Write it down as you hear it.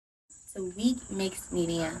to Week Mix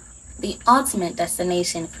Media, the ultimate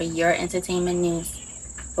destination for your entertainment news.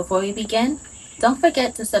 Before we begin, don't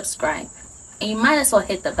forget to subscribe, and you might as well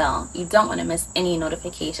hit the bell. You don't want to miss any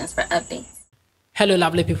notifications for updates. Hello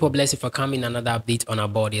lovely people, bless you for coming. Another update on our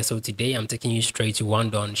board here. So today I'm taking you straight to one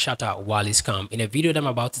done Shatta Wale's camp. In a video that I'm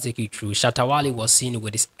about to take you through, Shatta Wale was seen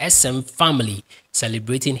with his SM family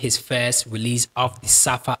celebrating his first release of the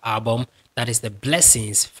SAFA album, that is the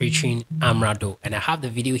Blessings Featuring Amerado. And I have the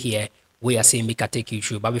video here where I say make I take you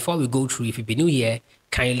through. But before we go through, if you've been new here,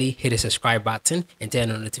 kindly hit the subscribe button and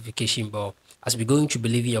turn on the notification bell, as we're going to be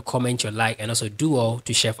leaving your comment, your like, and also do all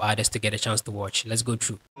to share for others to get a chance to watch. Let's go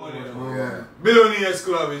through. Billionaires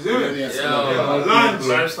Club, is it? Lunch.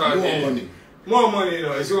 Lifestyle. More money, you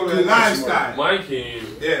know. It's going to be lifestyle. My king.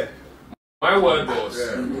 Yeah. My word boss.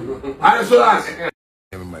 I just ask.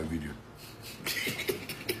 My video.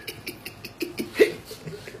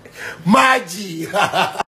 Maggie.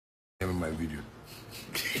 My video.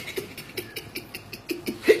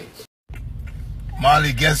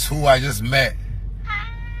 Molly, guess who I just met?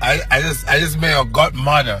 I just met your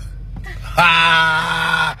godmother.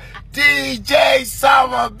 Ha! DJ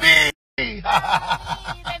Summer B. In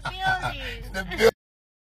the building.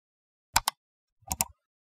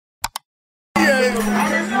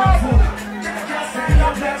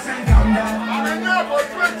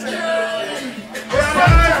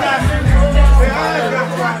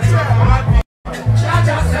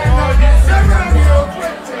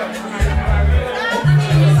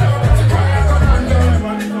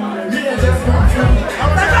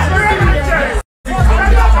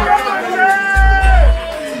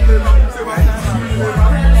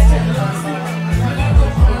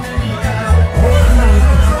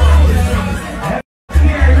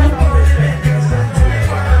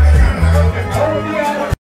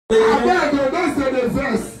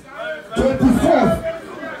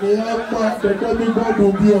 The demigod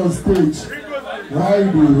will be on stage. Why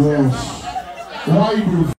the rush? Why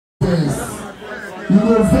the first? You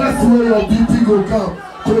go first where your DP go come.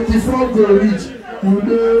 24 go reach. You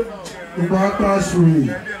know the matter swing.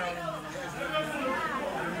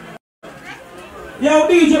 Yo,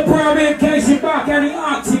 DJ Pyramid, Casey back and the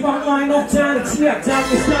active online up time to check down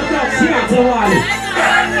the step up, Shatta Wale.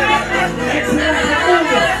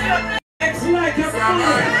 It's like a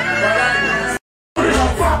movie.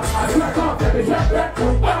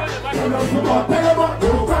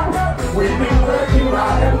 We've been working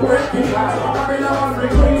hard and working hard. Babylon,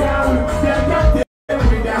 bring me down. Stand up,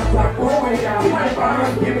 every damn clock, pull me down. My father,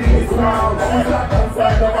 give me this crown. I'm not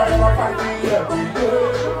concerned about what I feel.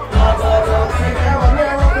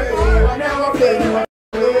 I never play.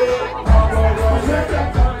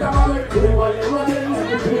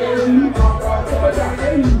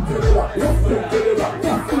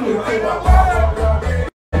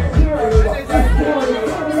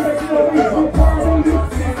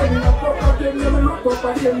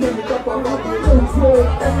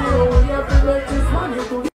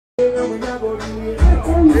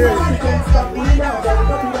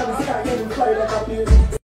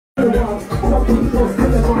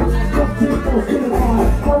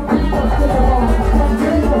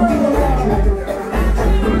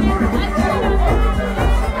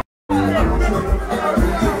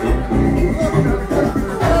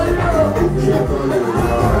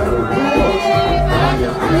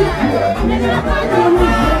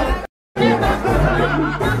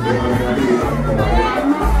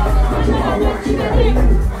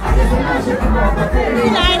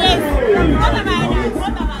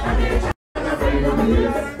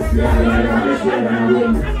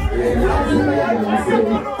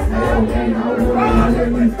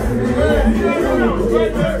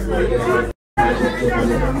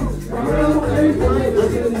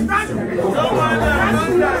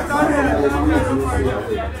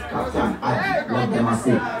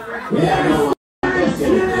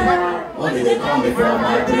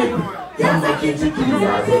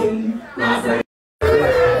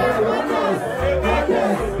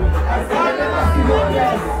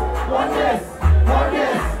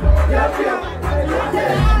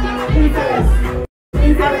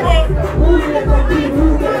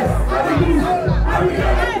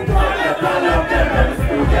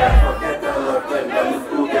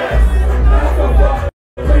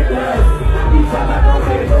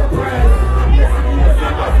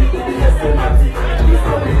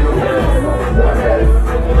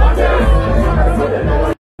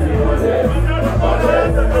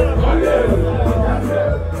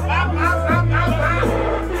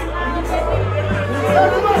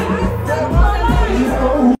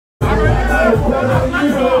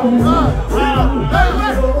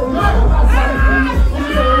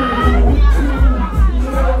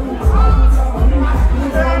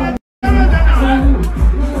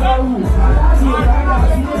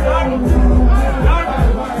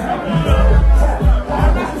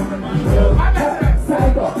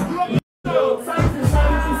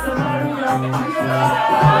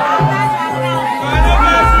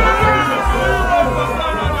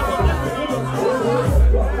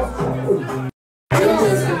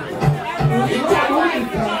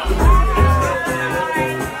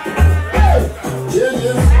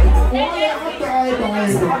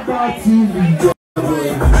 TV.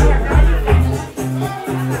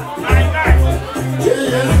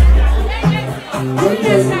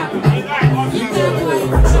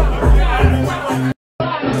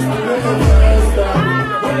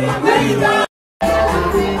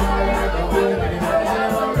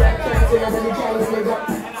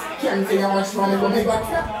 Can't say how much money we make up.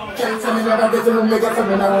 Can't say me never get to make up. So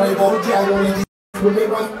when I want to go jail, only the we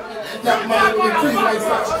make one. That money will be free like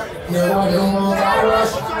such. No one knows I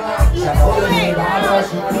rush. Just hold me by rush.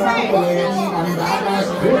 Hold me by rush.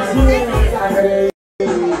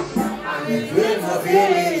 I'm good for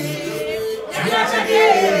feeling.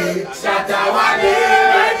 Shatta Wale.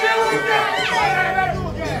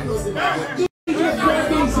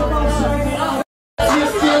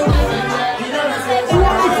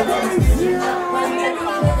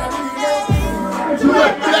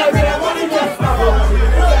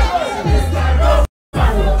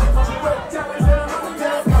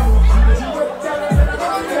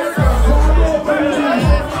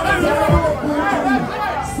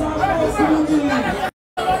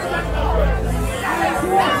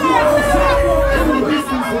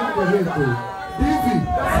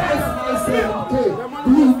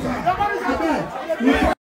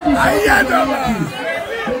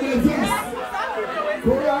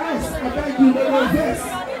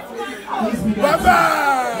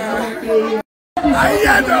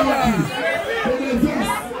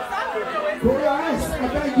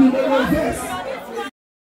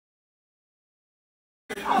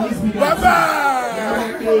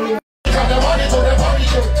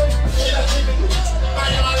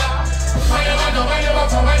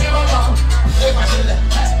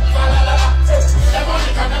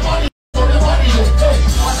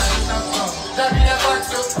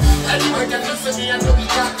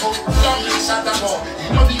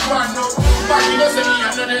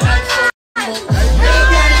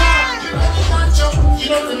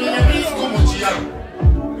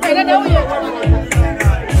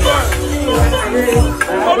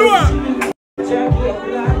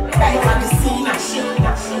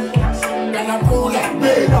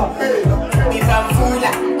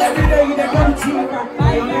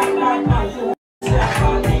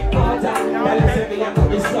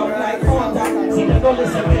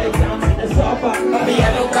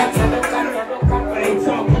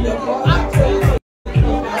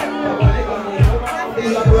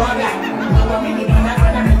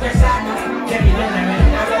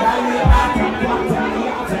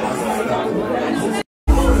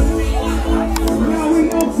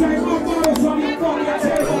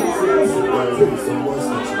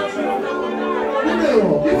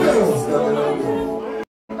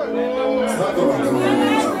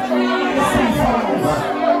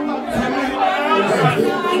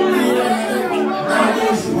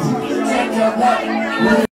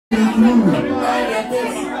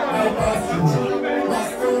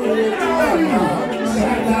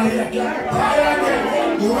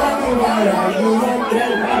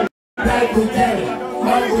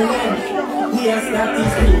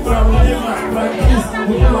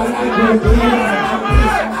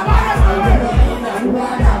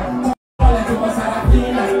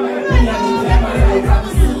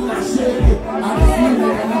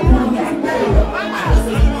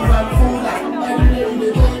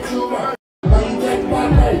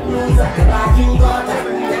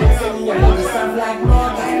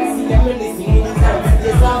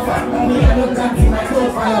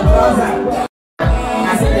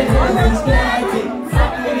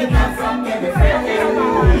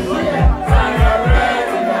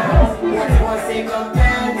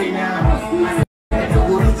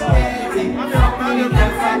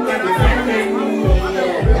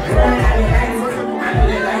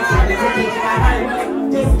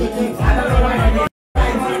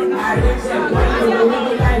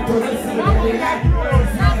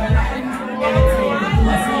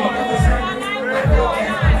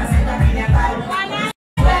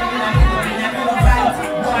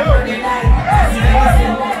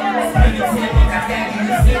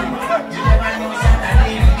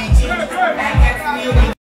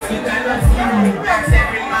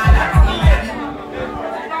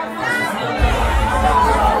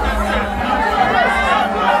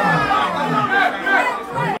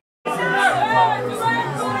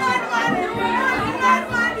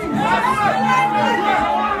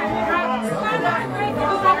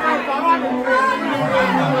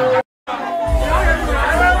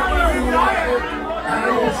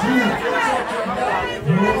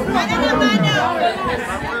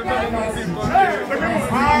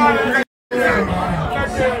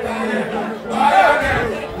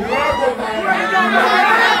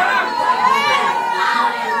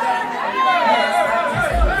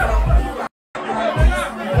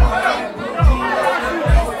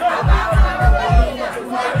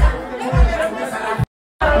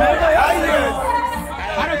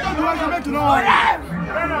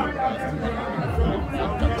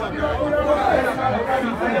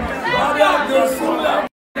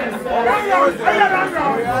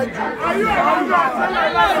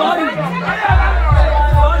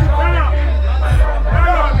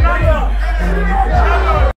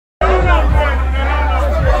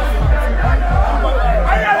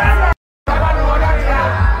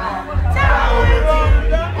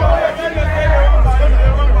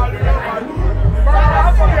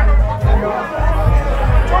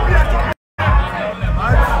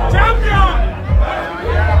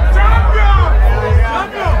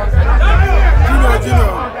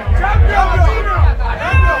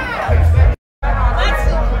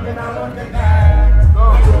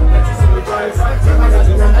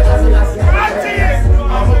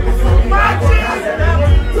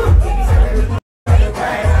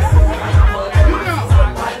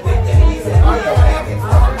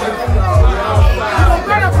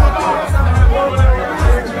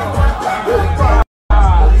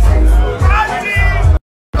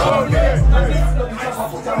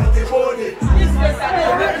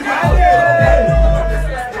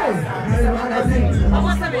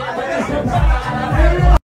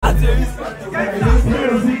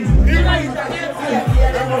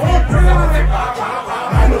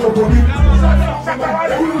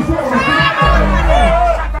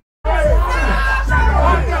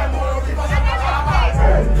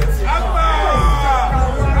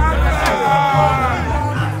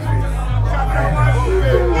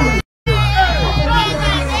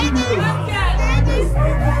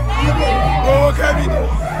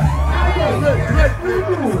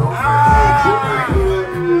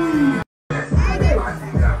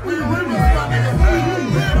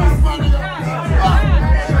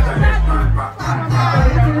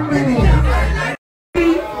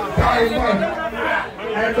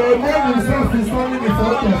 is standing in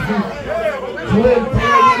front of me. Wait,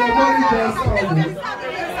 the money just coming.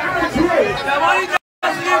 The money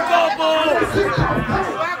just leave go, boy.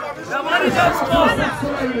 The money just go.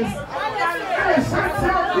 Hey,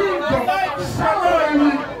 Shatta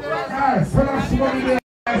Wale. Hey, flash money there.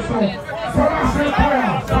 Flash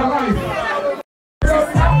empire for life.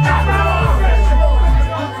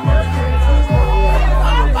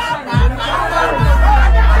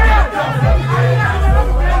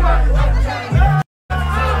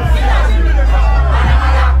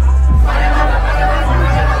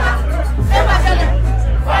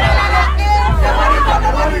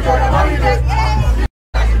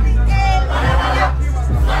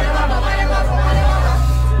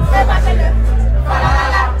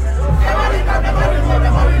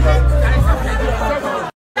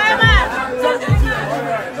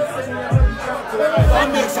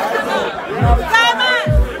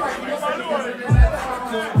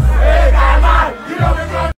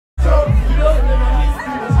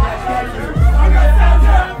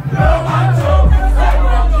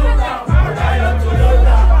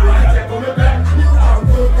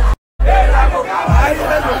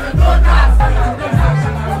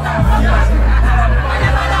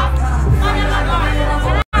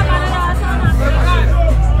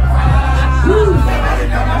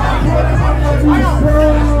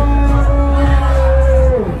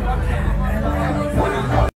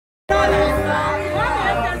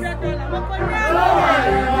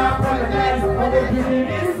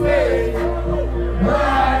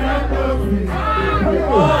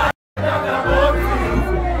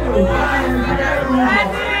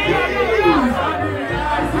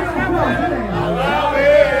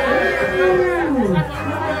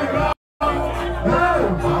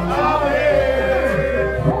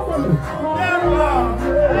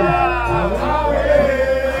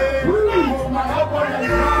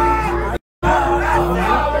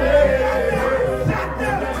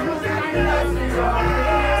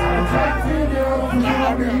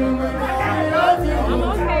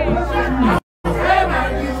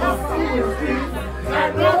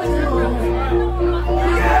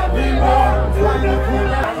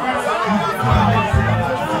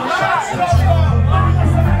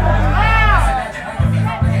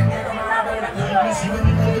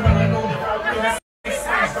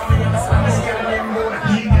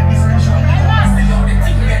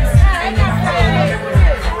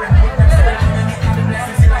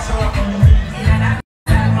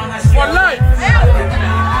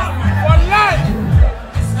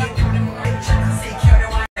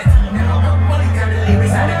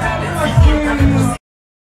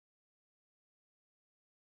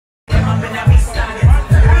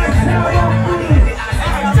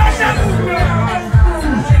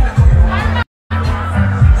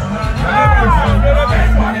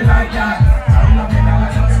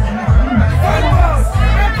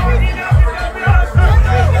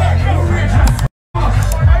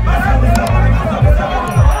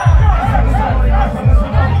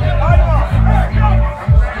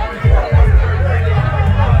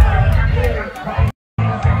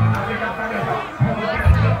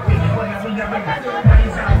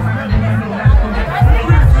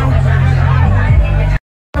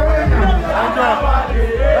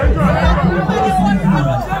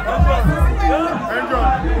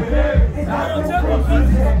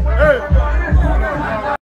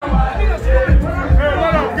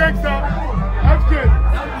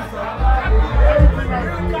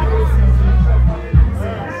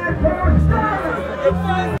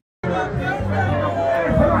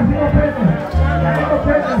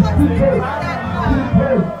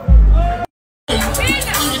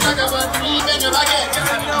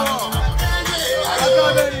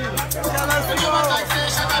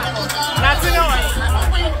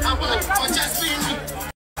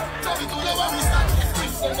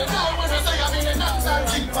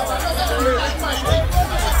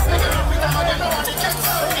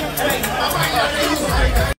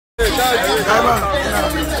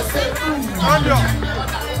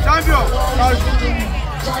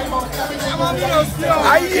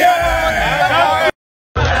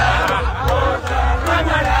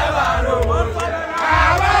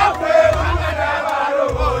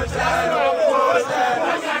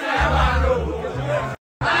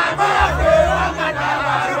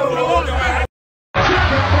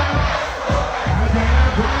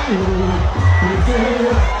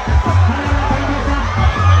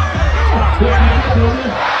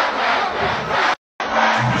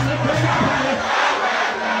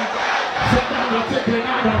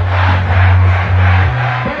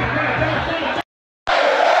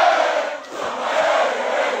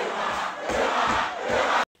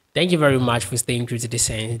 Thank you very much for staying true to the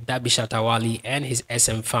sense. That be Shatta Wale and his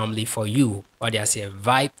SM family for you. What there's a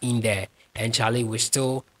vibe in there. And Charlie, we're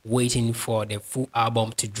still waiting for the full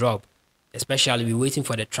album to drop. Especially we're waiting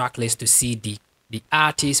for the track list to see the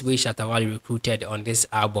artists which Shatta Wale recruited on this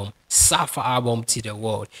album, SAFA Album to the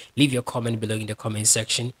world. Leave your comment below in the comment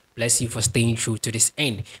section. Bless you for staying true to this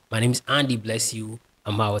end. My name is Andy. Bless you.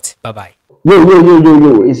 I'm out. Bye-bye.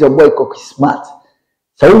 Yo, it's your boy Cocky Smart.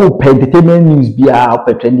 So you pay entertainment news bia,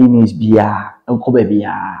 pay trending news bia, unko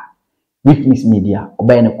bia. Weakness media,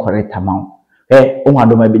 obey no correct amount. Hey, do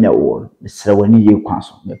my be na wall. Mr. Wani you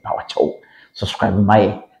cancel me power chow. Subscribe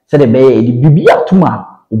my. Say the bay, the bibia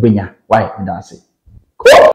tuma ubenya. Why? Me say.